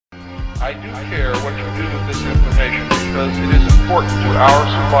I do care what you do with this information because it is important to our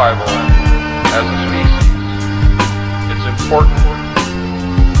survival as a species. It's important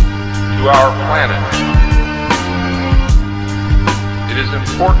to our planet. It is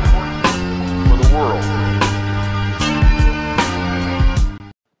important for the world.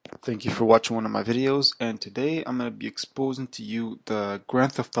 Thank you for watching one of my videos, and today I'm going to be exposing to you the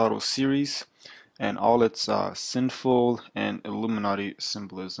Grand Theft Auto series and all its sinful and Illuminati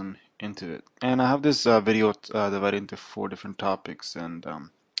symbolism into it. And I have this video divided into 4 different topics, and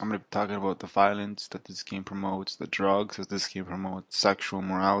I'm going to be talking about the violence that this game promotes, the drugs that this game promotes, sexual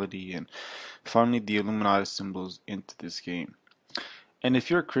morality, and finally the Illuminati symbols into this game. And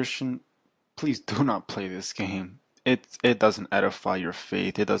if you're a Christian, please do not play this game. It doesn't edify your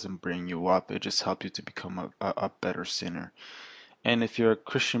faith. It doesn't bring you up. It just helps you to become a better sinner. And if you're a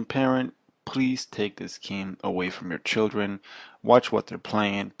Christian parent, please take this game away from your children. Watch what they're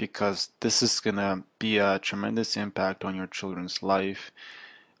playing, because this is gonna be a tremendous impact on your children's life,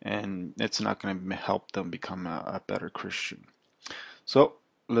 and it's not gonna help them become a better Christian. So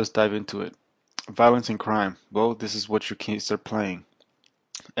let's dive into it. Violence and crime. Well, this is what your kids are playing.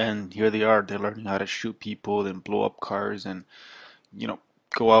 And here they are, they're learning how to shoot people and blow up cars and,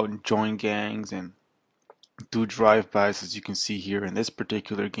 go out and join gangs and do drive-bys, as you can see here in this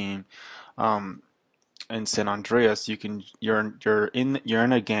particular game. Um, in San Andreas, you're in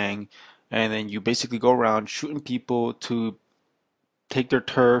a gang, and then you basically go around shooting people to take their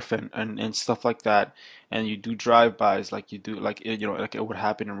turf and stuff like that, and you do drive-bys like you do like it would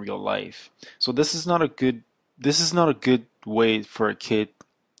happen in real life. So this is not a good way for a kid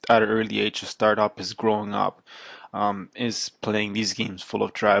at an early age to start up is growing up, is playing these games full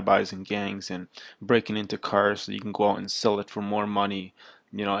of drive-bys and gangs and breaking into cars so you can go out and sell it for more money,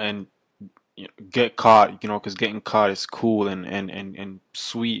 and get caught, because getting caught is cool and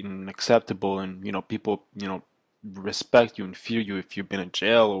sweet and acceptable, and people respect you and fear you if you've been in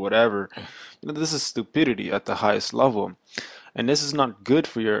jail or whatever. This is stupidity at the highest level, and this is not good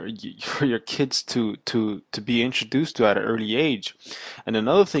for your kids to be introduced to at an early age. And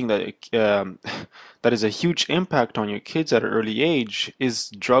another thing that is a huge impact on your kids at an early age is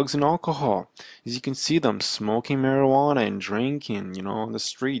drugs and alcohol. As you can see them smoking marijuana and drinking, on the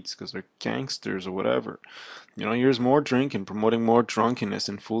streets because they're gangsters or whatever. Here's more drinking, promoting more drunkenness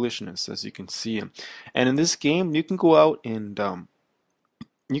and foolishness, as you can see. And in this game, you can go out and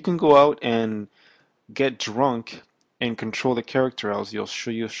get drunk and control the character, as I'll show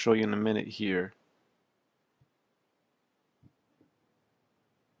you in a minute here.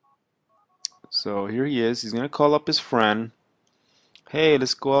 So here he is. He's gonna call up his friend. Hey,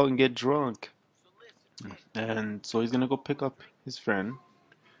 let's go out and get drunk. And so he's gonna go pick up his friend.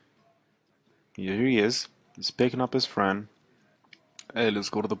 Here he is. He's picking up his friend. Hey, let's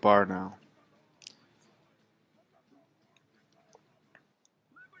go to the bar now.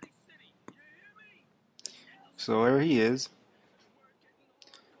 So here he is.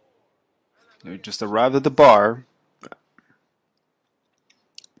 They just arrived at the bar,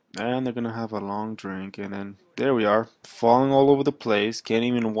 and they're gonna have a long drink, and then there we are, falling all over the place, can't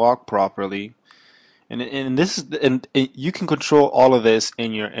even walk properly. And you can control all of this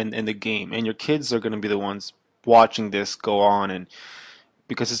in the game, and your kids are gonna be the ones watching this go on, and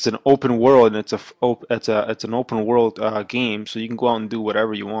because it's an open world and it's an open world game, so you can go out and do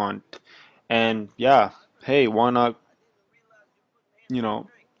whatever you want. And yeah, hey, you know,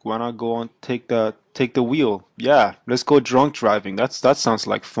 why not go and take the wheel? Yeah, let's go drunk driving. That sounds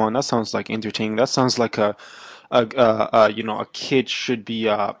like fun. That sounds like entertaining. That sounds like a kid should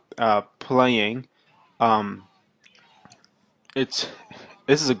be playing. Um, it's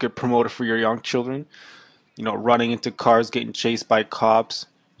this is a good promoter for your young children. Running into cars, getting chased by cops,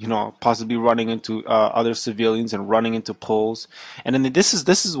 possibly running into other civilians and running into poles. And then this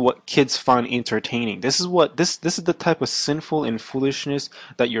is what kids find entertaining. This is the type of sinful and foolishness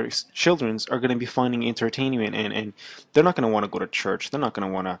that your childrens are going to be finding entertaining, and they're not going to want to go to church. They're not going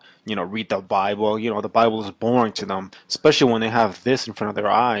to want to, read the Bible. The Bible is boring to them, especially when they have this in front of their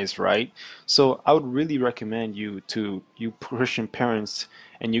eyes, right? So I would really recommend you Christian parents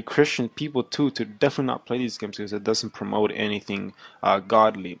and you Christian people too, to definitely not play these games because it doesn't promote anything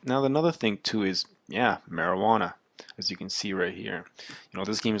godly. Now another thing too is, yeah, marijuana, as you can see right here.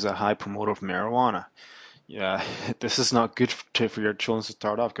 This game is a high promoter of marijuana. Yeah, this is not good for your children to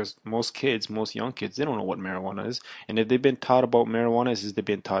start off, because most young kids, they don't know what marijuana is, and if they've been taught about marijuana, is they've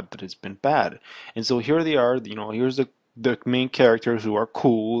been taught that it's been bad. And so here they are, here's the main characters who are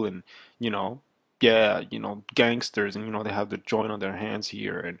cool and you know yeah, gangsters, and they have the joint on their hands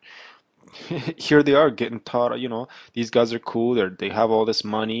here, and here they are getting taught, these guys are cool, they have all this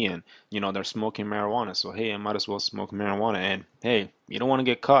money, and they're smoking marijuana, so hey, I might as well smoke marijuana. And hey, you don't want to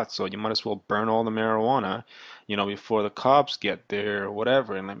get caught, so you might as well burn all the marijuana, before the cops get there or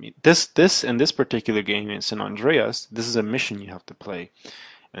whatever. And I mean, this in this particular game in San Andreas, this is a mission you have to play.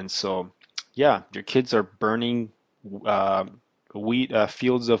 And so yeah, your kids are burning uh, wheat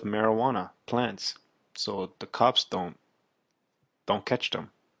fields of marijuana plants, so the cops don't catch them.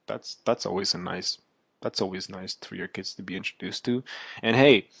 That's always a nice that's always nice for your kids to be introduced to. And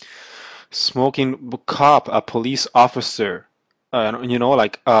hey, smoking cop, a police officer,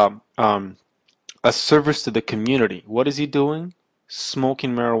 like a service to the community. What is he doing?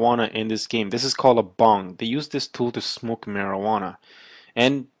 Smoking marijuana in this game. This is called a bong. They use this tool to smoke marijuana.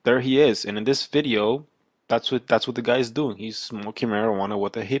 And there he is. And in this video, that's what the guy is doing. He's smoking marijuana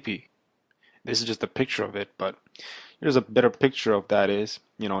with a hippie. This is just a picture of it, but here's a better picture of that is,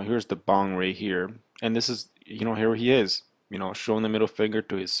 here's the bong right here. And this is, here he is, showing the middle finger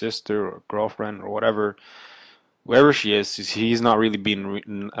to his sister or girlfriend or whatever, wherever she is. He's not really being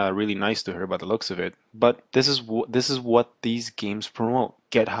really nice to her by the looks of it. But this is what these games promote.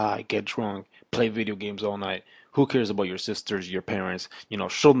 Get high, get drunk, play video games all night. Who cares about your sisters, your parents?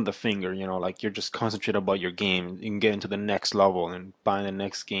 Show them the finger, like you're just concentrated about your game. You can get into the next level and buy the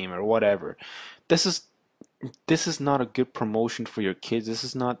next game or whatever. This is this is not a good promotion for your kids. This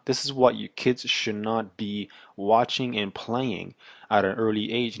is what your kids should not be watching and playing at an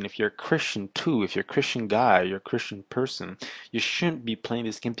early age. And if you're a Christian too, if you're a Christian guy, you're a Christian person, you shouldn't be playing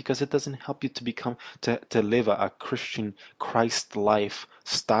this game because it doesn't help you to become to live a Christian Christ life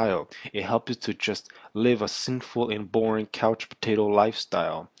style. It helps you to just live a sinful and boring couch potato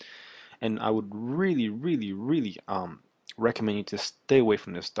lifestyle. And I would really, really, really recommend you to stay away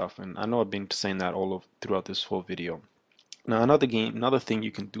from this stuff. And I know I've been saying that all of throughout this whole video. Now another thing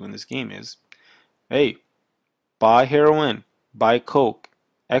you can do in this game is, hey, buy heroin, buy coke,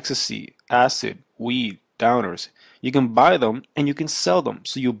 ecstasy, acid, weed, downers. You can buy them and you can sell them.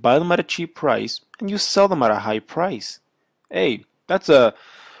 So you buy them at a cheap price and you sell them at a high price. Hey, that's a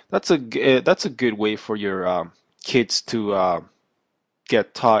good way for your kids to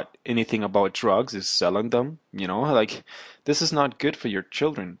get taught anything about drugs, is selling them. Like, this is not good for your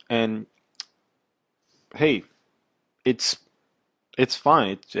children. And hey, it's it's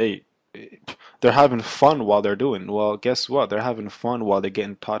fine. Hey, they're having fun while they're doing. Well, guess what? They're having fun while they're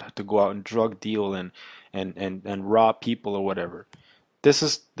getting taught to go out and drug deal and rob people or whatever. This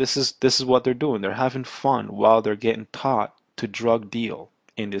is what they're doing. They're having fun while they're getting taught to drug deal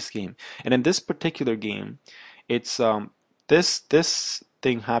in this game. And in this particular game, it's this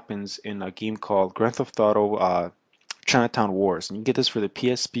thing happens in a game called Grand Theft Auto Chinatown Wars, and you get this for the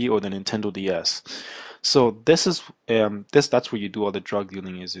PSP or the Nintendo DS. So that's where you do all the drug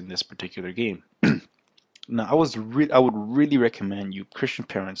dealing is in this particular game. Now, I would really recommend you Christian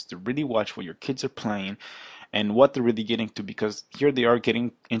parents to really watch what your kids are playing and what they're really getting to, because here they are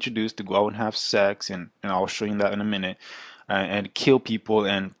getting introduced to go out and have sex, and I'll show you that in a minute, and kill people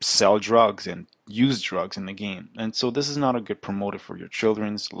and sell drugs and use drugs in the game. And so this is not a good promoter for your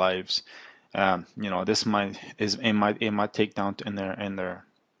children's lives. This might take down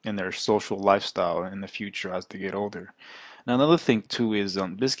in their social lifestyle in the future as they get older. Now another thing too is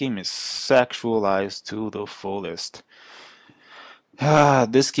this game is sexualized to the fullest.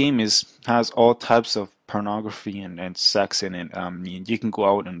 This game has all types of pornography and sex in it. You can go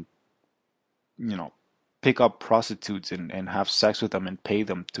out and you know pick up prostitutes and have sex with them and pay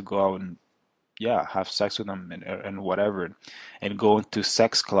them to go out and yeah, have sex with them and whatever, and go into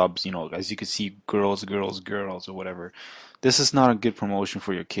sex clubs, as you can see, girls, girls, girls, or whatever. This is not a good promotion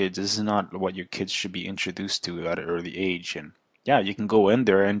for your kids. This is not what your kids should be introduced to at an early age. And yeah, you can go in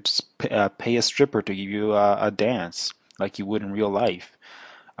there and just pay a stripper to give you a dance like you would in real life.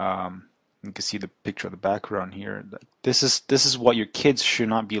 You can see the picture of the background here. This is what your kids should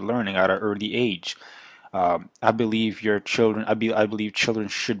not be learning at an early age. I believe your children. I believe children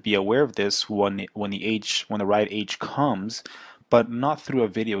should be aware of this when the right age comes, but not through a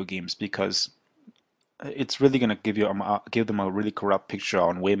video games, because it's really gonna give them a really corrupt picture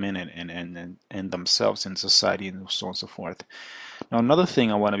on women and themselves in society and so on and so forth. Now another thing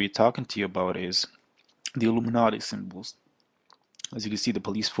I want to be talking to you about is the Illuminati symbols. As you can see, the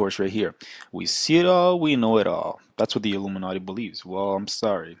police force right here. We see it all, we know it all. That's what the Illuminati believes. Well, I'm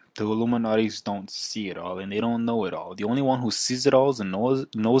sorry. The Illuminatis don't see it all and they don't know it all. The only one who sees it all and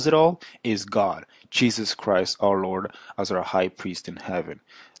knows it all is God, Jesus Christ, our Lord, as our high priest in heaven.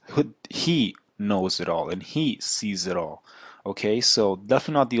 He knows it all and he sees it all. Okay, so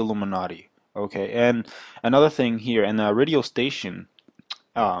definitely not the Illuminati. Okay, and another thing here, in a radio station,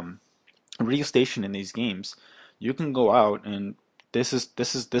 radio station in these games, you can go out and this is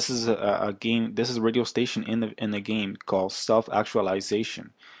a game. This is a radio station in the game called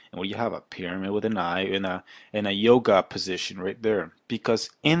self-actualization, and where you have a pyramid with an eye in a yoga position right there. Because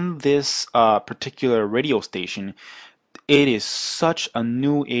in this particular radio station, it is such a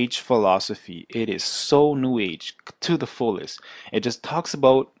new age philosophy. It is so new age to the fullest. It just talks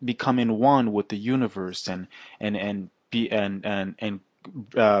about becoming one with the universe and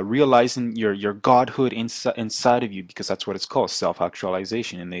realizing your godhood inside of you, because that's what it's called,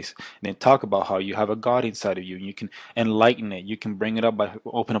 self-actualization. And they talk about how you have a God inside of you, and you can enlighten it. You can bring it up by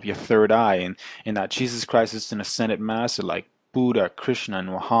open up your third eye, and that Jesus Christ is an ascended master like Buddha, Krishna, and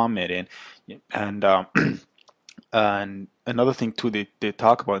Muhammad, and and another thing too they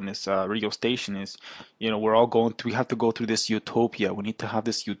talk about in this radio station is, we're all we have to go through this utopia. We need to have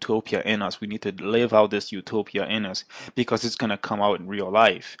this utopia in us. We need to live out this utopia in us because it's going to come out in real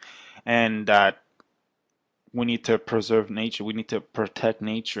life. And that we need to preserve nature. We need to protect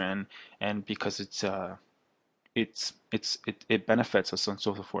nature, and because it benefits us and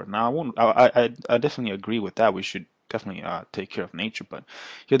so forth. Now, I definitely agree with that. We should definitely take care of nature, but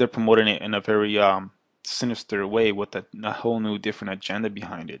here they're promoting it in a very sinister way with a whole new different agenda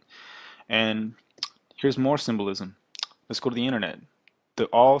behind it. And here's more symbolism. Let's go to the internet. The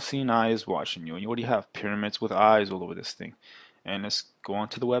all-seeing eye is watching you, and you already have pyramids with eyes all over this thing. And let's go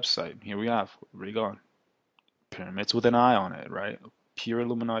onto the website. Here we have, where you gone? Pyramids with an eye on it, right? Pure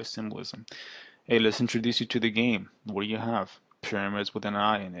Illuminati symbolism. Hey, let's introduce you to the game. What do you have? Pyramids with an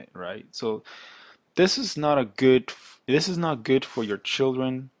eye in it, right? So this is not a good. This is not good for your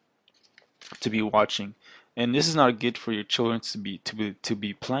children to be watching, and this is not good for your children to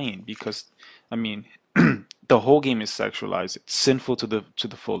be playing, because I mean the whole game is sexualized. It's sinful to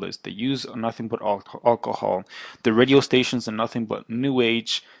the fullest. They use nothing but alcohol. The radio stations are nothing but new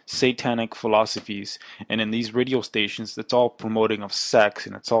age satanic philosophies, and in these radio stations, it's all promoting of sex,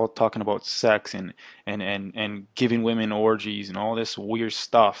 and it's all talking about sex and giving women orgies and all this weird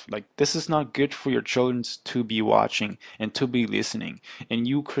stuff. Like, this is not good for your children to be watching and to be listening. And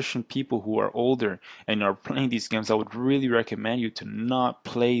you Christian people who are older and are playing these games, I would really recommend you to not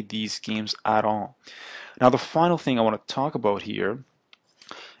play these games at all. Now, the final thing I want to talk about here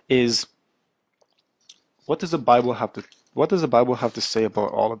is, what does the Bible have to say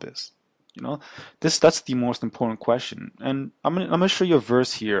about all of this? That's the most important question. And I'm gonna show you a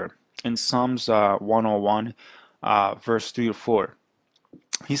verse here in Psalms 101, verse 3 to 4.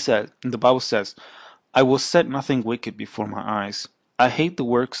 The Bible says, "I will set nothing wicked before my eyes. I hate the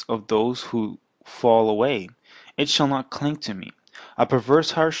works of those who fall away. It shall not cling to me. A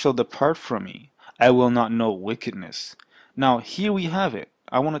perverse heart shall depart from me. I will not know wickedness." Now, here we have it.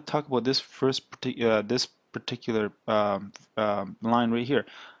 I want to talk about this particular line right here.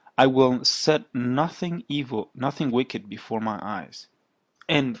 I will set nothing evil, nothing wicked before my eyes.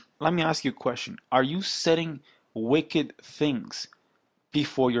 And let me ask you a question. Are you setting wicked things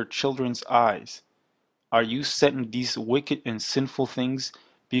before your children's eyes? Are you setting these wicked and sinful things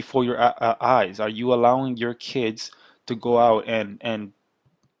before your eyes? Are you allowing your kids to go out and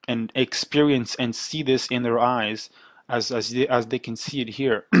experience and see this in their eyes, as they can see it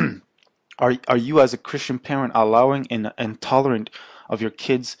here? Are you, as a Christian parent, allowing and tolerant of your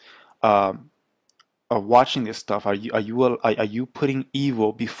kids watching this stuff? Are you putting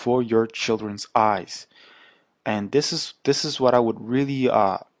evil before your children's eyes? And this is what I would really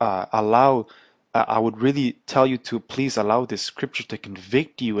allow. I would really tell you to please allow this scripture to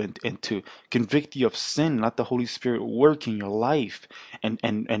convict you, and to convict you of sin. Let the Holy Spirit work in your life,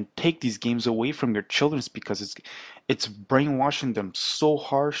 and take these games away from your children, because it's brainwashing them so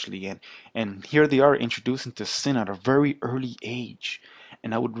harshly, and here they are introduced into sin at a very early age.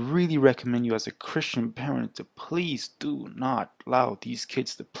 And I would really recommend you, as a Christian parent, to please do not allow these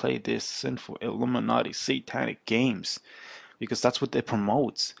kids to play this sinful Illuminati satanic games, because that's what it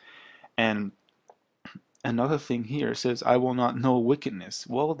promotes. And another thing here says, "I will not know wickedness."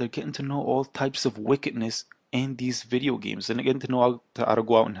 Well, they're getting to know all types of wickedness in these video games. And they're getting to know how to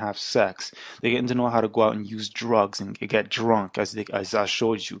go out and have sex. They're getting to know how to go out and use drugs and get drunk, as I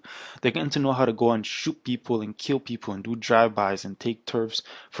showed you. They're getting to know how to go and shoot people and kill people and do drive-bys and take turfs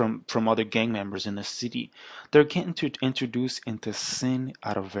from other gang members in the city. They're getting to introduce into sin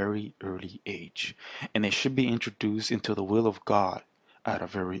at a very early age. And they should be introduced into the will of God at a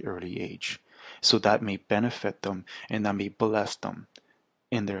very early age, so that may benefit them and that may bless them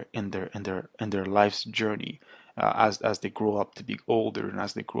in their life's journey, as they grow up to be older, and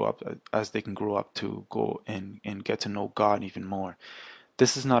as they can grow up to go and get to know God even more.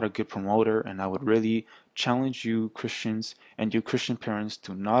 This is not a good promoter, and I would really challenge you Christians and you Christian parents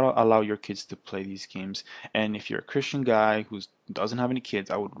to not allow your kids to play these games. And if you're a Christian guy who doesn't have any kids,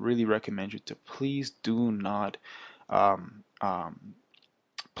 I would really recommend you to please do not um, um,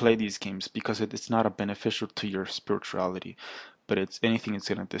 play these games, because it's not a beneficial to your spirituality, but it's anything, it's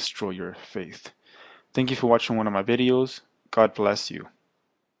going to destroy your faith. Thank you for watching one of my videos. God bless you.